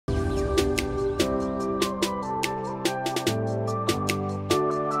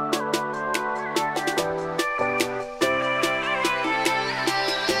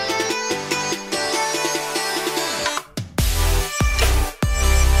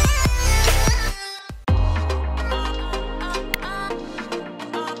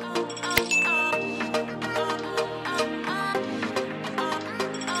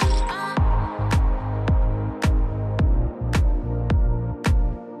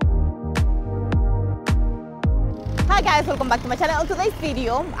Hi guys, welcome back to my channel. On today's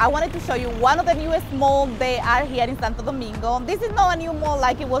video, I wanted to show you one of the newest malls they are here in Santo Domingo. This is not a new mall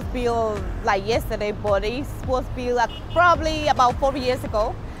like it was built like yesterday, but it was built probably about 4 years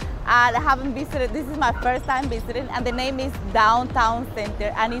ago. And I haven't visited, this is my first time visiting, and the name is Downtown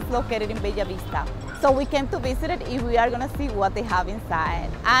Center and it's located in Bella Vista. So we came to visit it and we are gonna see what they have inside.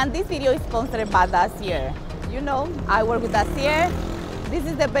 And this video is sponsored by Dacier. You know, I work with Dacier. This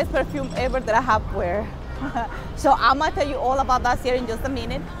is the best perfume ever that I have wear. So I'm gonna tell you all about that here in just a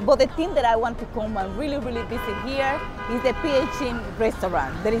minute. But the thing that I want to come and really visit here is the PH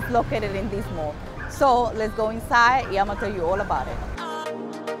restaurant that is located in this mall. So let's go inside and I'm gonna tell you all about it.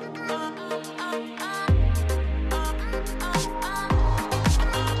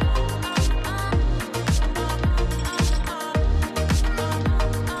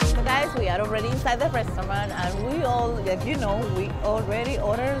 We are already inside the restaurant and we all, as you know, we already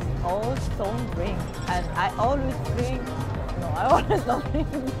ordered all some drinks. And I always drink, no, I always don't drink,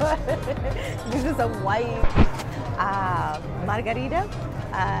 but this is a white margarita.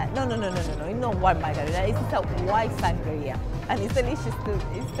 No, it's not white margarita, it's a white sangria. And it's delicious too,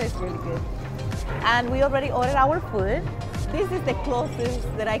 it tastes really good. And we already ordered our food. This is the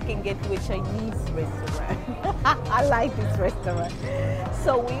closest that I can get to a Chinese restaurant. I like this restaurant.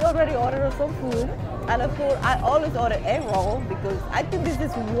 So we already ordered some food. And of course, I always order egg roll because I think this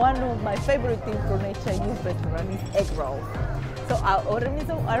is one of my favorite things from a Chinese restaurant is egg roll. So I ordered me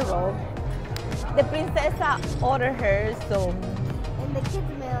some egg roll. The princessa ordered her some. In the kids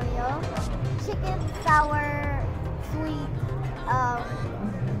meal, chicken, sour, sweet,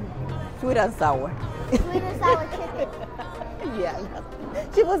 sweet and sour. Sweet and sour chicken. Yeah,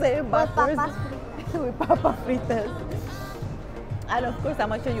 she was a papas with papa fritas. And of course, I'm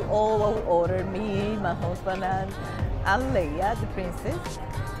gonna show you all what we ordered, me, my husband, and Leia, the princess.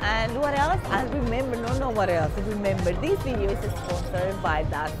 And what else? I remember, no, what else? I remember, this video is sponsored by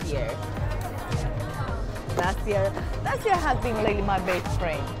Dacier. Dacier has been lately my best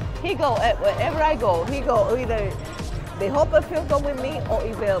friend. He go, wherever I go, he go either the whole perfume go with me, or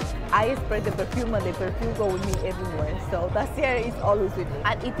either I spread the perfume and the perfume go with me everywhere. So Dacier is always with me.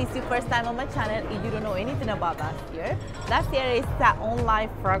 And if it's your first time on my channel, if you don't know anything about Dacier is an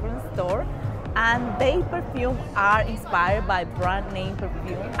online fragrance store. And their perfume are inspired by brand name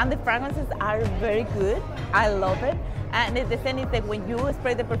perfume. And the fragrances are very good. I love it. And the thing is that when you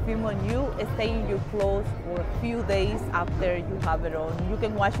spray the perfume on you, it stays in your clothes for a few days after you have it on. You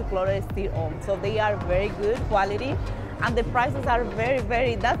can wash your clothes and still on. So they are very good quality. And the prices are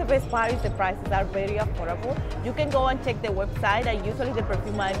very, that's the best part is the prices are very affordable. You can go and check the website, and usually the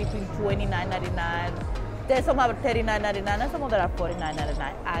perfume are between $29.99. There's some are $39.99 and some that are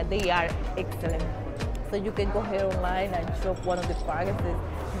 $49.99. They are excellent. So you can go here online and shop one of the fragrances.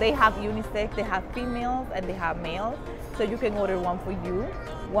 They have unisex, they have females and they have males. So you can order one for you,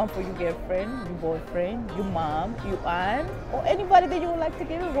 one for your girlfriend, your boyfriend, your mom, your aunt, or anybody that you would like to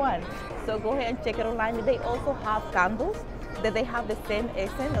give it one. So go ahead and check it online. They also have candles that they have the same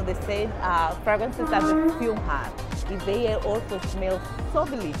essence or the same fragrances that the perfume has. They also smell so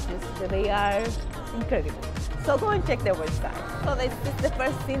delicious that they are incredible. So go and check their website. So this is the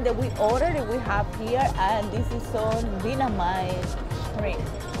first thing that we ordered that we have here, and this is some dynamite shrimp.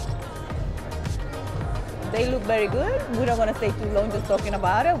 They look very good. We're not gonna stay too long just talking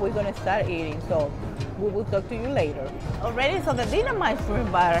about it. We're gonna start eating. So we will talk to you later. Already, so the dynamite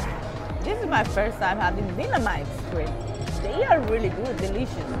shrimp bar. This is my first time having dynamite shrimp. They are really good,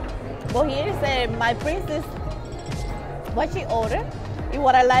 delicious. But here is my princess, what she ordered. And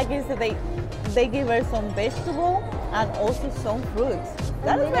what I like is that they give her some vegetable and also some fruits.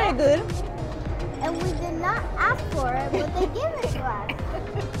 That is very good. And we did not ask for it, but they give it to us.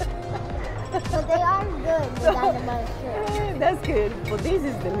 So they are good, the dynamite shrimp. That's good, but this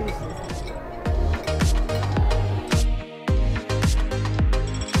is delicious.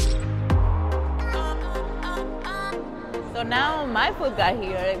 So now my food got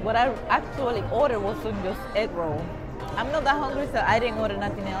here. What I actually ordered was just egg roll. I'm not that hungry, so I didn't order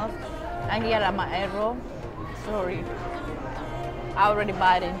nothing else. And here are my egg roll. Sorry, I already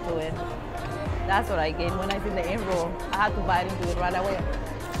bite into it. That's what I get when I see the egg roll. I had to bite into it right away.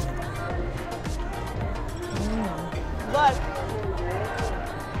 But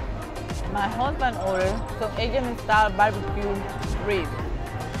my husband ordered some Asian style barbecue ribs.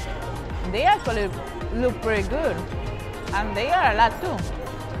 They actually look pretty good, and they are a lot too.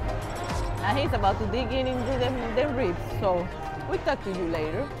 And he's about to dig into them ribs. So we'll talk to you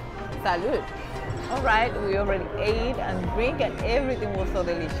later. Salud. All right, we already ate and drink and everything was so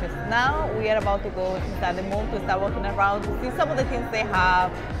delicious. Now we are about to go inside the mall to start walking around to see some of the things they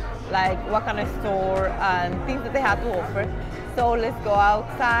have like what kind of store and things that they have to offer. So let's go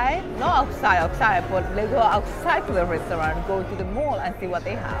outside, not outside, but let's go outside to the restaurant, go to the mall and see what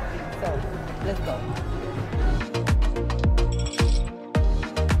they have. So let's go.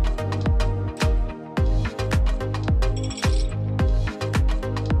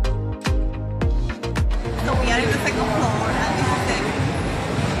 So we are in the second floor and this is it.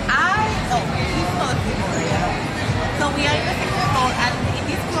 This is not the floor, yeah. So we are in the second floor and in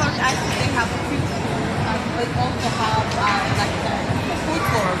this floor I think they have a few stores and they also have like a food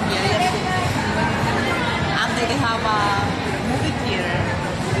court here. And they have a movie theater,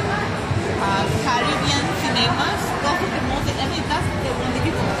 Caribbean cinemas. Those are the most, I mean that's the one that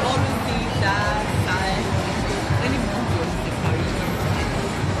you can always see that side. Any movie of the Caribbean cinema.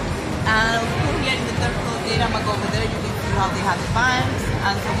 And of course here in the third floor there, I'm going to go over there, you can see how they have the banks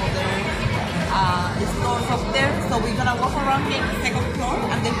and some other stores up there. So we're gonna walk around here in the second floor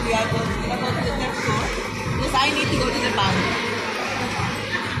and then we are going to go to the third floor because I need to go to the bank.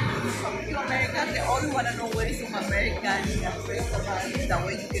 Some few Americans, they always want to know where is some American restaurant. That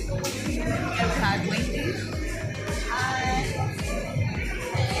way you can know what you ever had Wendy's.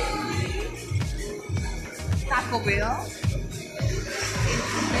 Taco Bell.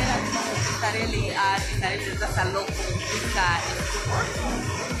 That's a local pizza store.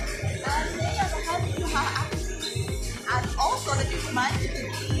 And also the big magic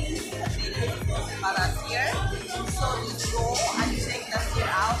is here. So you go and you take that here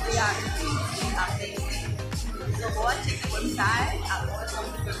out. They are amazing. So go and check the website and order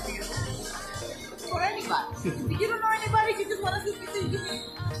something for you. For anybody. If you don't know anybody, you just want to see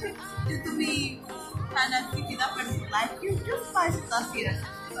just to be kind of picking up person like you, just buy stuff here.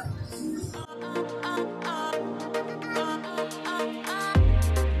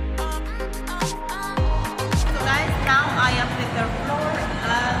 Now I am the third floor,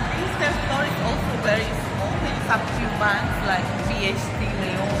 and this third floor is also very small. There is a few banks like BHT,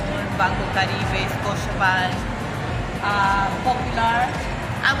 Leon, Banco Caribe, Scotiabank, Popular.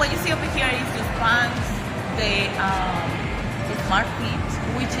 And what you see over here is just banks, the Smart Fit,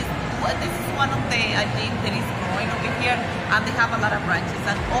 which is, this is one of the, I think, that is growing over here, and they have a lot of branches.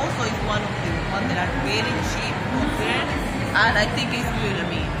 And also it's one of the ones that are very cheap compared, and I think it's really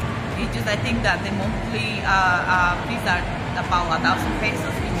mean. It's just, I think that the monthly fees are about 1,000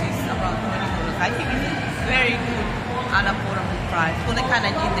 pesos, which is around $20. I think it's a very good and affordable price for the kind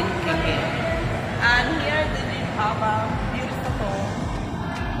of gym that you can get. And here they have a beautiful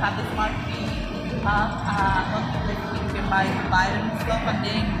home, have the smart fee, have you can buy and stuff and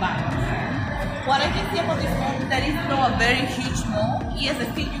then buy. What I can say about this mall, that is not a very huge mall. Yes, I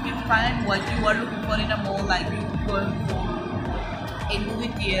think you can find what you are looking for in a mall, like you going for a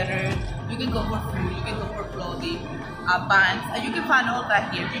movie theater, you can go for food, you can go for clothing, banks, and you can find all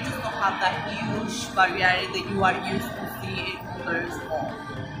that here. You just don't have that huge variety that you are used to see in other malls.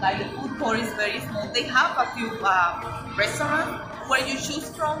 Like the food court is very small. They have a few restaurants where you choose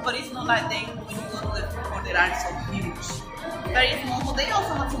from, but it's not like they, when you go to the food court, they are so huge. Very small, but they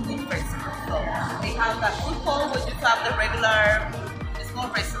also have some good restaurants. So they have that food court where you have the regular small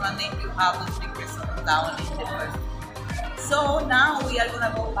restaurant, then you have the big restaurant down in the first. So now we are going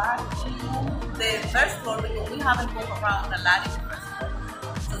to go back to the first floor because we haven't walked around a lot in the first floor.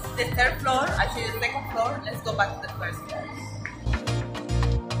 So this is the third floor, actually the second floor. Let's go back to the first floor.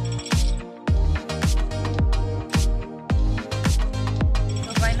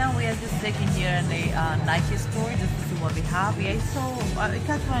 So right now we are just checking here in the Nike store just to see what we have. Yeah, so I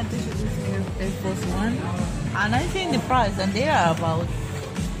can't find this Air Force One. And I think the price, and they are about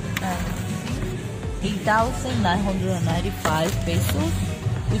 8,995 pesos,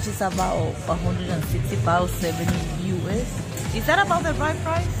 which is about 160 pounds, 70 US. Is that about the right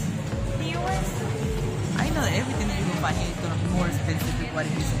price in US? I know that everything that you can find here is going to be more expensive than what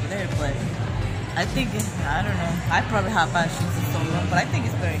it is over there, but I think, I don't know, I probably have bad shoes and so long, but I think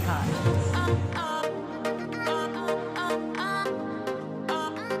it's very high.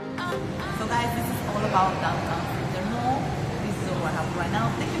 So guys, this is all about downtown Center Mall. This is all I have right now.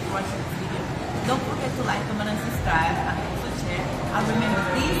 Thank you for watching this video. Don't forget to like, comment, and subscribe, and also share. And remember,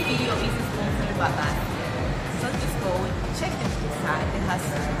 this video is sponsored by us. So just go check the site. It has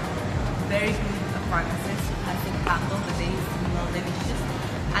very good fragrances. I think candles that they smell delicious.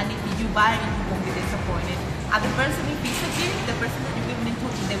 And if you buy it, you won't be disappointed. And the person who visits you, the person that you're giving it to,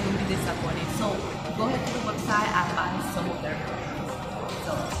 they will be disappointed. So go ahead to the website and buy